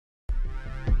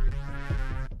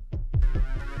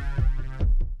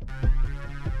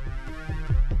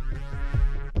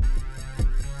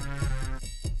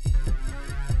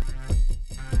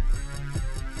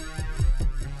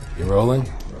rolling?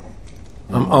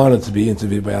 I'm honored to be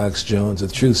interviewed by Alex Jones, a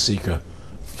truth seeker,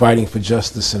 fighting for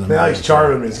justice in America. Now he's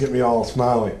charming me. He's getting me all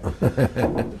smiley.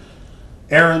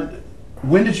 Aaron,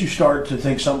 when did you start to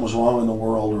think something was wrong in the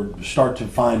world, or start to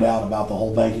find out about the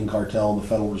whole banking cartel, the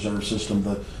Federal Reserve System,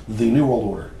 the New World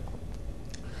Order?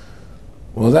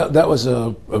 Well, that was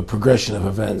a progression of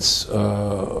events.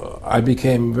 I've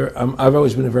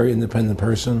always been a very independent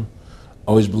person,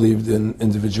 always believed in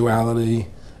individuality,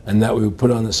 and that we were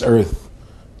put on this earth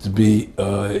to be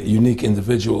unique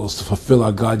individuals to fulfill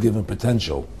our God-given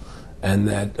potential, and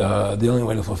that the only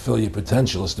way to fulfill your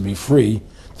potential is to be free,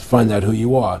 to find out who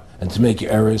you are, and to make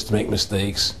your errors, to make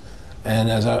mistakes. And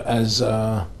as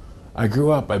I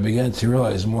grew up, I began to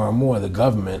realize more and more the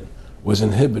government was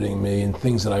inhibiting me in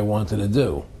things that I wanted to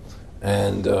do.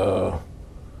 And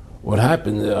what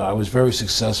happened, I was very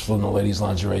successful in the ladies'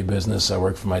 lingerie business. I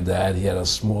worked for my dad. He had a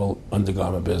small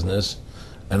undergarment business,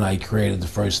 and I created the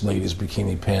first ladies'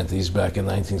 bikini panties back in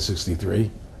 1963,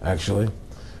 actually.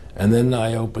 And then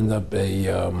I opened up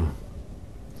a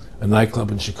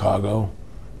nightclub in Chicago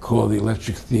called the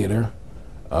Electric Theater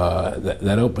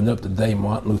that opened up the day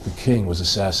Martin Luther King was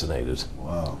assassinated.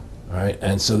 Wow. All right,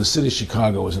 and so the city of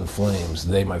Chicago was in flames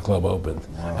the day my club opened,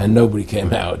 Wow. and nobody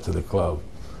came out to the club.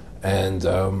 And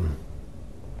well,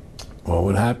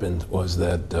 what happened was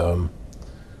that that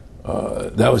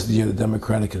was the year of the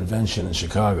Democratic Convention in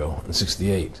Chicago in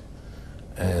 '68,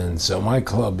 and so my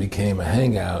club became a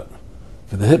hangout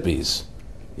for the hippies,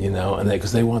 you know, and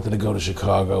because they wanted to go to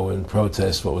Chicago and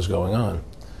protest what was going on.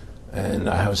 And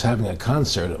I was having a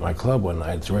concert at my club one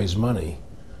night to raise money,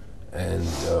 and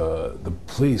the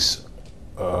police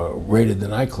raided the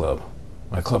nightclub,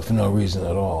 my club, for no reason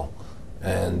at all.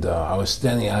 And I was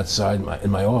standing outside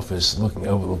in my office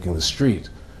overlooking the street,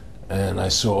 and I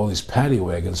saw all these paddy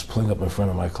wagons pulling up in front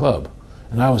of my club.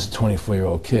 And I was a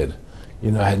 24-year-old kid.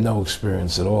 You know, I had no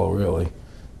experience at all, really.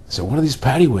 So what are these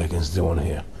paddy wagons doing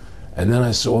here? And then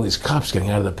I saw all these cops getting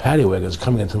out of the paddy wagons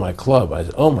coming into my club. I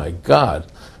said, oh my God,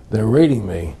 they're raiding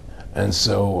me. And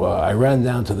so I ran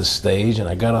down to the stage, and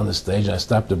I got on the stage, and I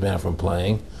stopped the band from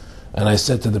playing. And I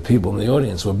said to the people in the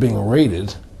audience, we're being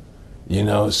raided, you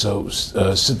know, so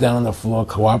sit down on the floor,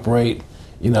 cooperate,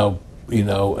 you know,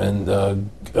 and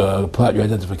pull out your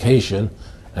identification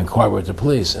and cooperate with the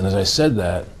police. And as I said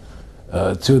that,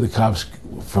 two of the cops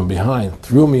from behind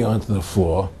threw me onto the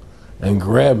floor and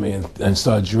grabbed me and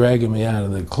started dragging me out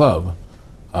of the club.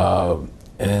 I'm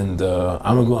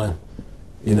going,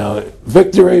 you know,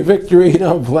 victory, victory, you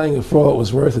know, I'm playing it for all it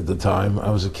was worth at the time.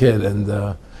 I was a kid, and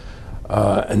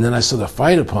then I saw the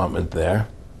fire department there,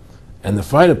 and the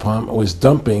fire department was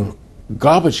dumping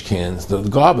garbage cans, the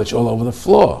garbage all over the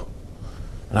floor.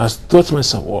 And I thought to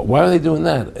myself, well, why are they doing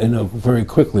that? You know, very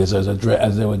quickly as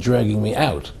they were dragging me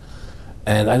out.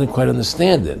 And I didn't quite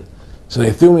understand it. So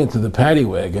they threw me into the paddy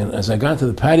wagon. As I got into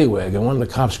the paddy wagon, one of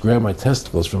the cops grabbed my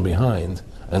testicles from behind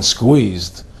and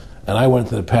squeezed, and I went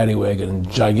into the paddy wagon in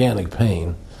gigantic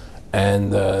pain.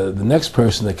 And the next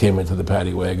person that came into the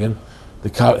paddy wagon, the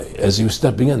cop, as he was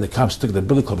stepping in, the cops took the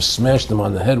billy club, smashed him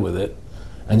on the head with it,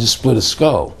 and just split his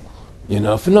skull, you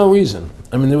know, for no reason.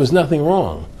 I mean, there was nothing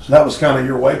wrong. So that was kind of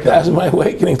your wake-up. That was my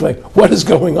awakening. It's like, what is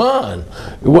going on?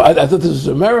 I thought this was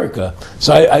America.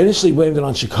 So I initially blamed it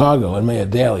on Chicago and made a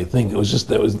daily thing. It was just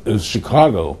that it was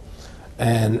Chicago.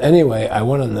 And anyway,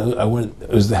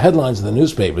 it was the headlines of the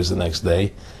newspapers the next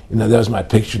day. You know, there was my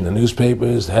picture in the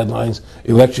newspapers, the headlines,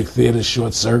 Electric Theater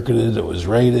short-circuited, it was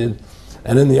raided.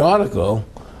 And in the article,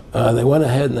 they went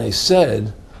ahead and they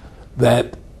said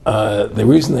that the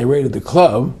reason they raided the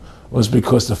club was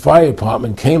because the fire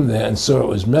department came there and saw it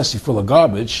was messy, full of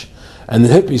garbage, and the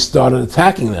hippies started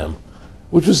attacking them,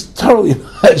 which was totally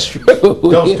not true.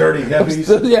 Those dirty hippies?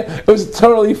 It was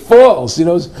totally false. You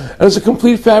know, it was a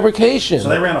complete fabrication. So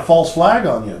they ran a false flag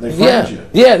on you. They framed you.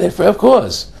 Yeah, of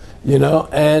course. You know,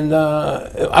 and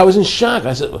I was in shock.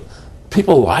 I said,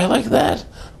 people lie like that?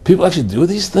 People actually do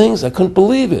these things? I couldn't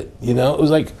believe it. You know, it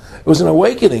was an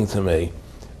awakening to me.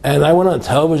 And I went on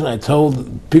television, I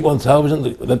told people on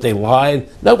television that they lied.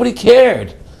 Nobody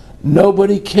cared.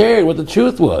 Nobody cared what the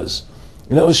truth was.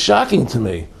 You know, it was shocking to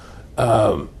me.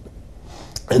 And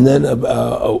then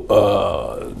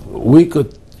a week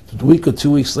or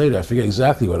 2 weeks later, I forget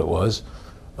exactly what it was,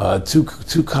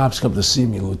 two cops come to see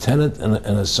me, a lieutenant and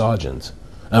a sergeant,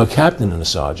 a captain and a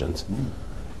sergeant.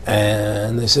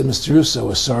 And they said, Mr. Russo,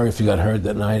 we're sorry if you got hurt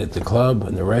that night at the club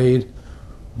in the raid,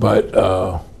 but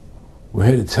we're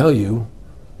here to tell you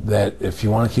that if you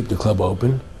want to keep the club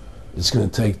open, it's going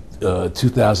to take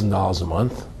 $2,000 a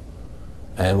month,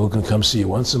 and we're going to come see you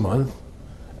once a month,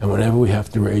 and whenever we have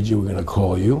to raid you, we're going to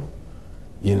call you,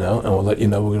 you know, and we'll let you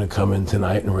know we're going to come in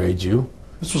tonight and raid you.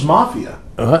 This was mafia.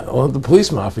 Well, the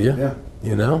police mafia, Yeah.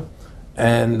 you know.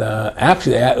 And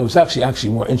actually, it was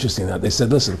actually more interesting that they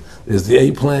said, listen, there's the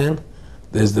A plan,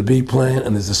 there's the B plan,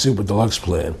 and there's the super deluxe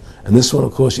plan. And this one,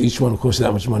 of course, each one will cost you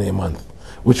that much money a month.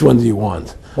 Which one do you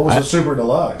want? What was the super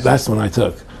deluxe? That's the one I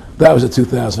took. That was a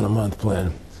 $2,000 a month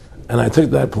plan. And I took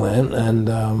that plan, and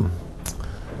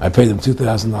I paid them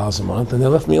 $2,000 a month, and they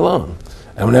left me alone.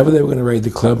 And whenever they were going to raid the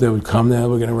club, they would come there,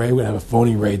 we're going to have a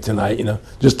phony raid tonight, you know,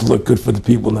 just to look good for the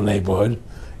people in the neighborhood,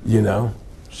 you know.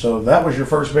 So that was your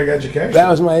first big education? That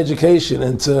was my education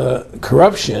into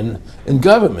corruption in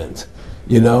government,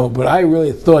 you know, but I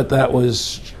really thought that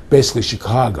was basically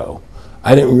Chicago.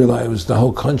 I didn't realize it was the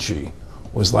whole country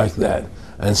was like that.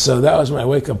 And so that was my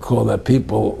wake-up call, that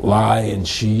people lie and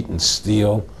cheat and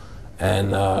steal.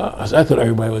 And I thought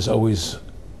everybody was always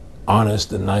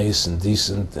honest and nice and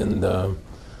decent, and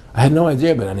I had no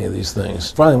idea about any of these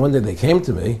things. Finally, one day they came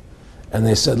to me and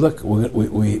they said, look,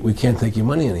 we can't take your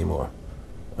money anymore.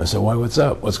 I said, why, what's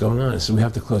up? What's going on? I said, we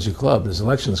have to close your club. There's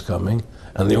elections coming,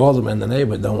 and the aldermen in the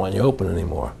neighborhood don't want you open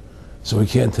anymore. So we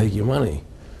can't take your money.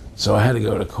 So I had to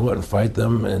go to court and fight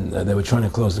them, and they were trying to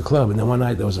close the club. And then one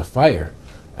night there was a fire,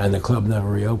 and the club never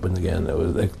reopened again.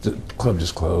 The club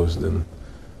just closed, and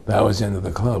that was the end of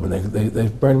the club. And they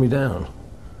burned me down.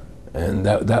 And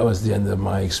that was the end of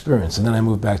my experience. And then I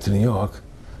moved back to New York,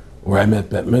 where I met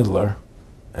Bette Midler,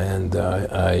 and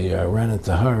I ran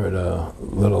into her at a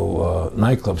little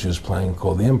nightclub she was playing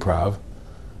called the Improv,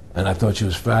 and I thought she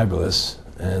was fabulous.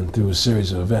 And through a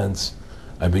series of events,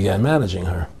 I began managing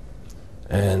her.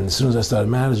 And as soon as I started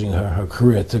managing her, her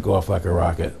career took off like a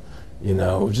rocket. You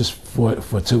know, it was just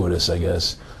fortuitous, I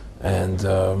guess. And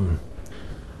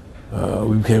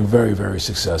we became very, very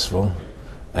successful.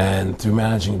 And through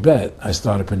managing Bette, I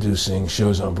started producing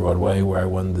shows on Broadway where I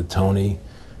won the Tony,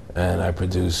 and I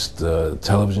produced a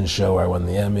television show where I won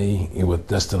the Emmy with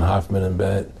Dustin Hoffman and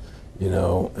Bette, you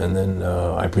know, and then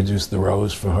I produced The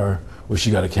Rose for her, where she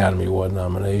got Academy Award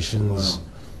nominations. Wow.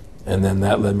 And then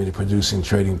that led me to producing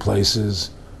Trading Places,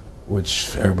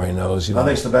 which everybody knows. You know. I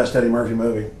think it's the best Eddie Murphy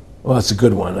movie. Well, it's a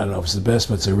good one. I don't know if it's the best,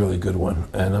 but it's a really good one.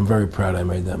 And I'm very proud I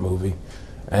made that movie.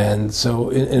 And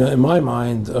so in my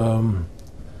mind,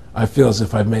 I feel as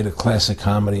if I've made a classic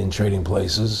comedy in Trading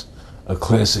Places, a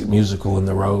classic musical in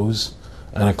The Rose,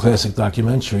 and a classic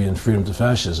documentary in Freedom to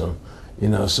Fascism. You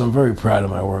know, so I'm very proud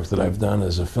of my work that I've done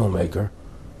as a filmmaker.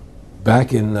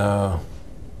 Back in the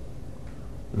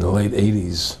late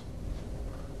 80s,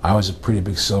 I was a pretty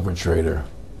big silver trader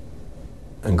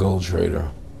and gold trader.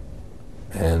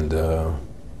 And I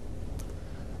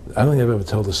don't think I've ever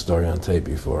told this story on tape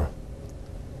before.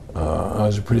 I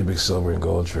was a pretty big silver and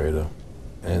gold trader.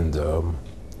 And I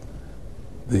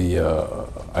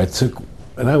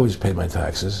always paid my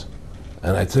taxes,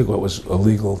 and I took what was a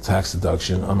legal tax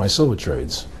deduction on my silver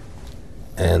trades.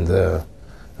 And a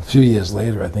few years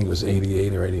later, I think it was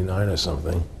 88 or 89 or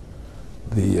something,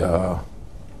 the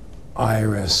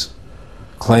IRS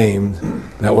claimed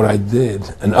that what I did,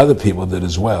 and other people did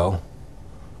as well,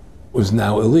 was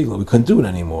now illegal. We couldn't do it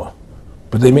anymore.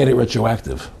 But they made it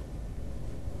retroactive.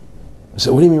 I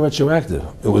said, what do you mean retroactive?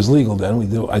 It was legal then.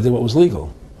 I did what was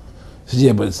legal. He said,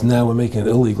 yeah, but it's now we're making it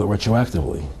illegal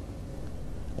retroactively.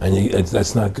 And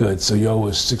that's not good. So you owe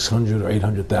us $600,000 or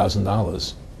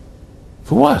 $800,000.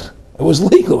 For what? It was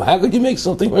legal. How could you make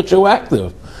something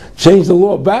retroactive? Change the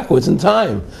law backwards in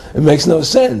time. It makes no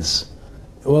sense.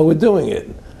 Well, we're doing it.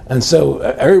 And so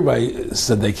everybody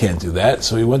said they can't do that.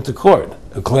 So we went to court,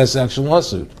 a class action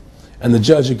lawsuit. And the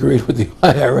judge agreed with the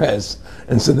IRS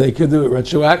and said they could do it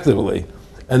retroactively.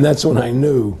 And that's when I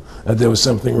knew that there was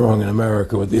something wrong in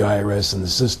America with the IRS and the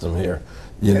system here,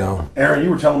 you know. Aaron, you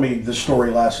were telling me this story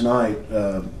last night,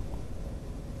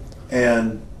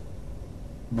 and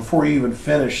before you even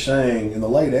finished saying, in the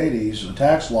late 80s, the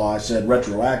tax law, I said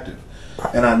retroactive.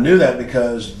 And I knew that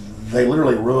because they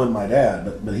literally ruined my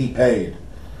dad, but he paid.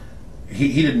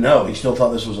 He didn't know. He still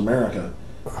thought this was America.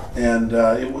 And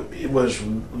it was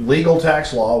legal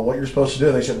tax law, what you're supposed to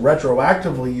do. They said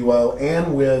retroactively you owe,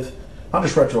 and with, not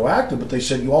just retroactive, but they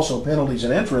said you also have penalties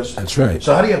and interest. That's right.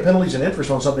 So how do you have penalties and interest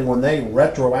on something when they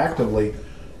retroactively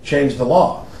change the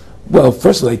law? Well,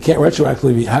 first of all, you can't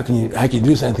retroactively. How can you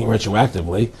do anything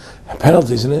retroactively?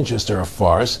 Penalties and interest are a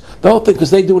farce. The whole thing,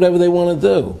 because they do whatever they want to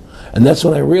do. And that's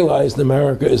when I realized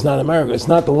America is not America. It's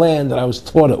not the land that I was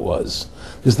taught it was.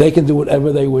 Because they can do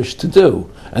whatever they wish to do.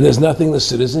 And there's nothing the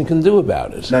citizen can do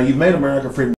about it. Now, you've made America free.